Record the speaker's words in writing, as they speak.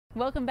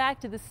Welcome back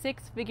to the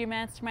Six Figure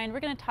Mastermind. We're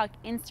going to talk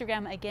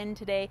Instagram again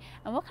today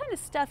and what kind of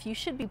stuff you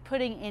should be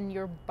putting in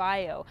your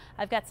bio.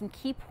 I've got some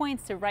key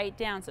points to write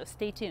down, so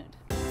stay tuned.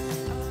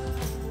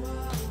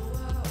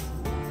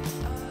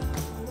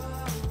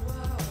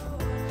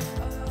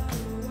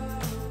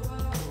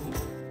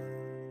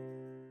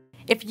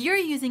 If you're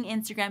using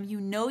Instagram, you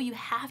know you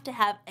have to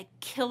have a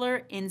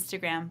killer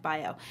Instagram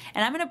bio.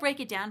 And I'm going to break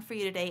it down for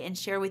you today and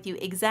share with you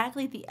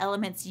exactly the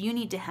elements you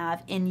need to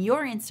have in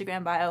your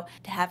Instagram bio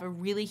to have a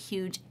really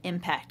huge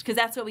impact. Because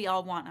that's what we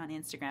all want on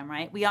Instagram,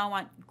 right? We all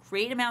want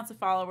great amounts of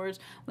followers,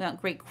 we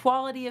want great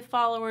quality of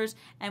followers,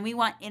 and we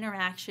want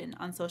interaction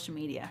on social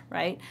media,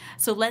 right?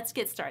 So let's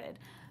get started.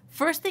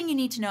 First thing you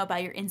need to know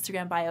about your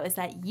Instagram bio is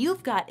that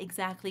you've got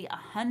exactly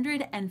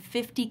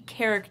 150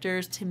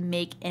 characters to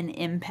make an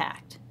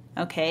impact.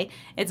 Okay,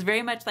 it's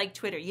very much like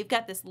Twitter. You've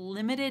got this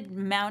limited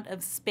amount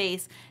of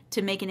space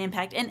to make an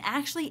impact. And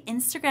actually,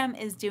 Instagram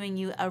is doing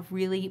you a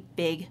really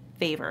big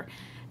favor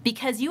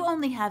because you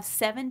only have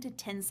 7 to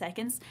 10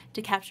 seconds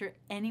to capture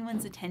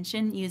anyone's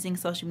attention using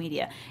social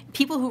media.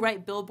 People who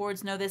write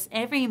billboards know this.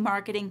 Every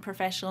marketing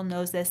professional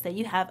knows this, that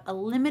you have a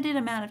limited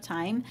amount of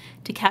time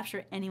to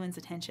capture anyone's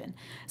attention.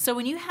 So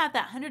when you have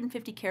that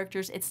 150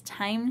 characters, it's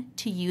time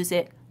to use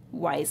it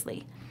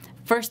wisely.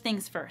 First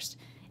things first.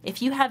 If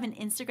you have an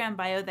Instagram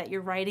bio that you're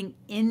writing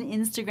in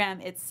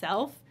Instagram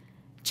itself,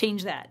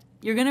 change that.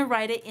 You're going to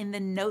write it in the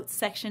notes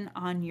section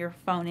on your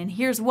phone. And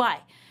here's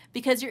why.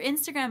 Because your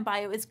Instagram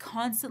bio is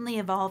constantly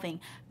evolving,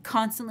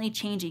 constantly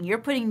changing. You're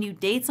putting new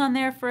dates on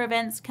there for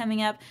events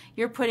coming up.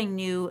 You're putting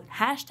new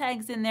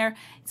hashtags in there.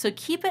 So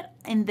keep it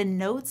in the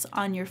notes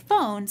on your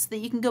phone so that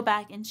you can go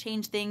back and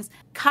change things,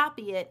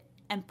 copy it,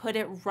 and put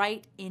it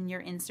right in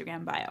your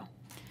Instagram bio.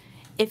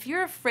 If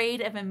you're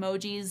afraid of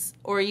emojis,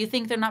 or you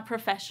think they're not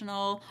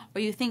professional,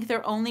 or you think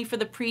they're only for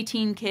the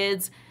preteen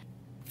kids,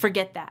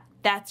 forget that.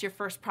 That's your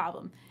first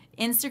problem.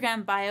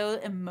 Instagram bio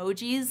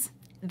emojis,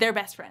 they're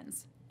best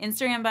friends.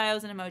 Instagram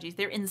bios and emojis,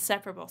 they're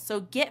inseparable.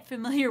 So get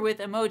familiar with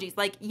emojis.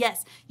 Like,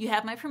 yes, you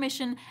have my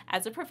permission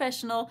as a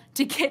professional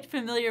to get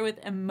familiar with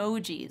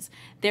emojis.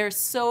 They're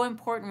so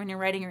important when you're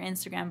writing your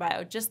Instagram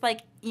bio. Just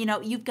like,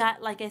 you've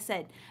got, like I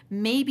said,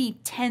 maybe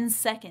 10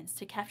 seconds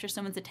to capture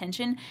someone's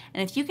attention.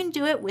 And if you can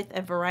do it with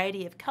a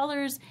variety of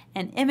colors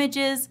and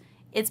images,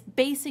 it's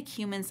basic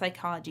human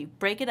psychology.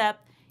 Break it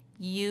up.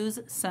 Use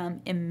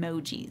some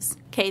emojis.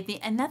 Okay,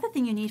 another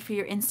thing you need for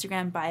your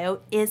Instagram bio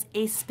is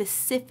a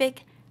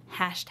specific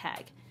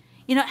hashtag.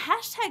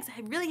 Hashtags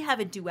really have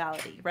a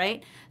duality,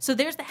 right? So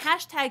there's the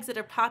hashtags that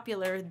are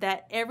popular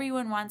that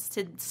everyone wants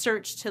to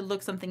search to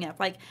look something up,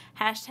 like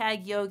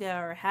hashtag yoga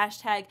or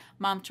hashtag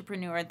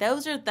momtrepreneur.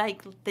 Those are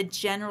like the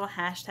general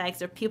hashtags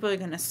that people are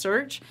going to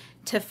search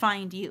to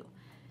find you.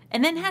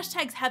 And then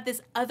hashtags have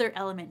this other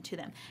element to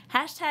them.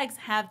 Hashtags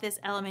have this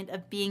element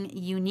of being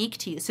unique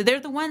to you. So they're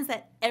the ones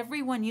that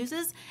everyone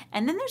uses,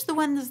 and then there's the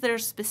ones that are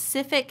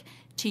specific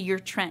to your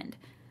trend.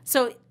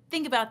 So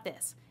think about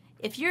this.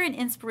 If you're an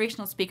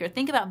inspirational speaker,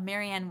 think about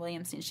Marianne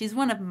Williamson. She's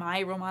one of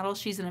my role models.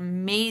 She's an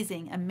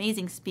amazing,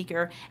 amazing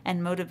speaker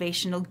and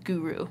motivational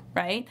guru,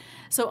 right?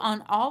 So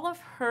on all of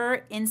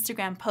her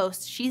Instagram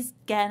posts, she's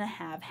gonna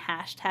have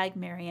hashtag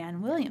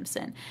Marianne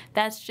Williamson.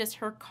 That's just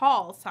her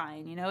call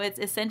sign. It's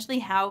essentially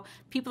how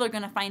people are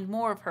gonna find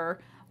more of her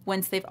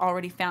once they've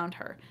already found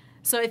her.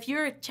 So if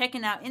you're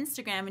checking out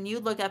Instagram and you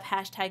look up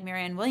hashtag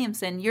Marianne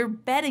Williamson, you're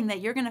betting that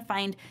you're going to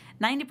find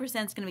 90% is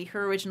going to be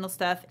her original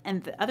stuff,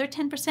 and the other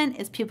 10%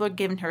 is people are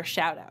giving her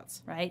shout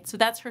outs, right? So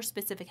that's her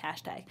specific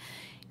hashtag.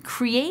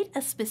 Create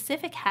a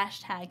specific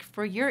hashtag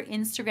for your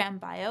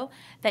Instagram bio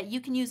that you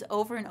can use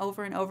over and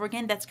over and over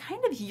again. That's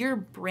kind of your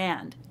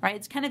brand, right?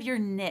 It's kind of your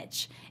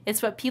niche.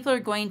 It's what people are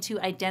going to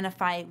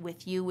identify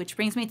with you, which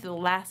brings me to the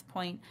last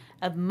point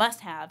of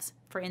must-haves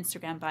for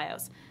Instagram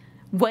bios.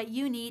 What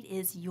you need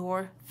is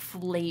your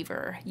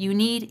flavor. You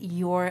need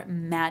your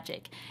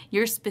magic,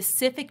 your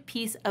specific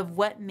piece of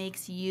what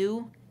makes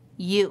you,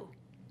 you.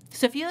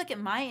 So if you look at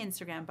my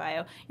Instagram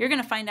bio, you're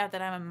going to find out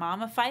that I'm a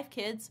mom of 5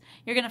 kids.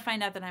 You're going to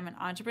find out that I'm an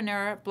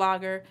entrepreneur,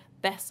 blogger,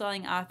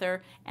 best-selling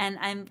author, and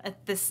I'm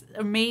this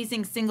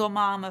amazing single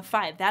mom of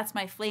 5. That's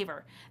my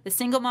flavor. The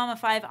single mom of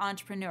 5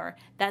 entrepreneur.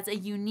 That's a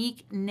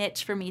unique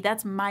niche for me.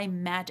 That's my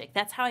magic.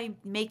 That's how I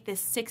make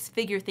this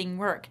 6-figure thing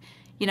work.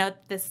 The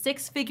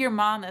 6-figure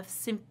mom of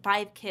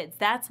 5 kids,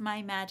 that's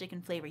my magic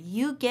and flavor.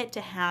 You get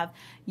to have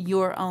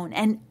your own,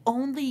 and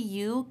only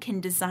you can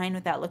design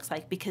what that looks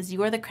like because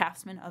you are the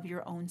craftsman of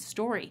your own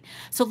story.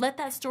 So let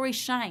that story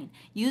shine.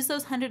 Use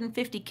those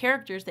 150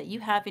 characters that you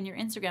have in your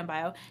Instagram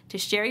bio to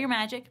share your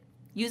magic,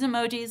 use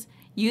emojis,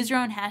 use your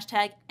own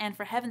hashtag, and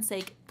for heaven's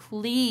sake,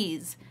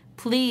 please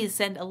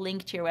send a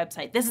link to your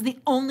website. This is the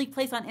only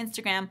place on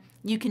Instagram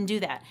you can do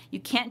that. You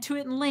can't do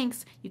it in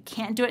links. You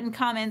can't do it in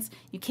comments.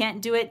 You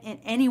can't do it in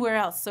anywhere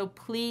else. So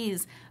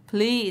please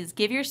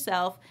give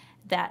yourself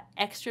that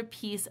extra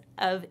piece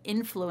of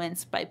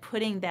influence by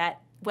putting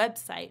that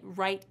website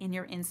right in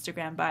your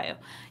Instagram bio.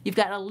 You've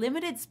got a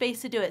limited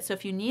space to do it. So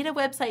if you need a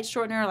website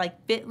shortener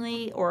like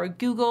Bitly or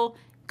Google,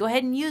 go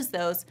ahead and use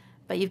those.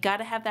 but you've got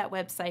to have that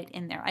website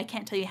in there. I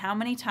can't tell you how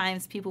many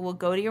times people will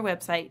go to your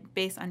website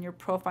based on your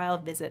profile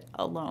visit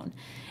alone.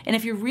 And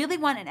if you really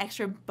want an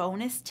extra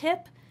bonus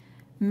tip,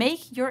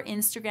 make your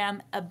Instagram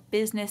a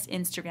business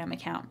Instagram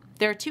account.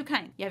 There are two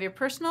kinds. You have your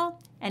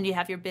personal and you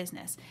have your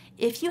business.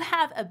 If you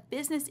have a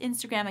business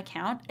Instagram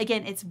account,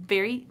 again, it's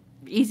very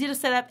easy to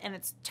set up and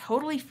it's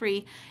totally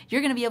free.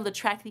 You're going to be able to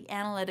track the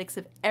analytics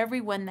of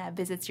everyone that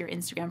visits your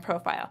Instagram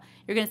profile.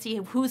 You're going to see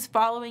who's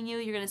following you.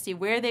 You're going to see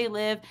where they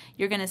live.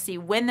 You're going to see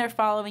when they're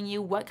following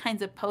you, what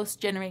kinds of posts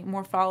generate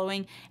more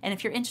following. And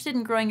if you're interested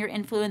in growing your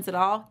influence at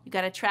all, you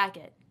got to track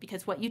it,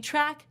 because what you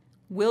track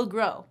will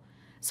grow.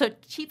 So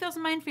keep those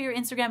in mind for your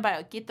Instagram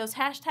bio. Get those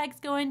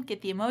hashtags going,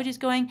 get the emojis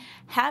going,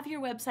 have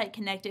your website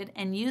connected,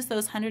 and use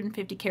those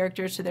 150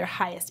 characters to their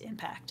highest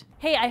impact.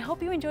 Hey, I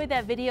hope you enjoyed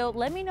that video.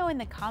 Let me know in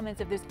the comments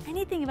if there's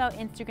anything about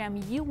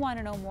Instagram you want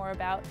to know more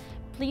about.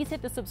 Please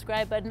hit the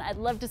subscribe button. I'd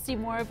love to see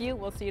more of you.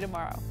 We'll see you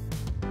tomorrow.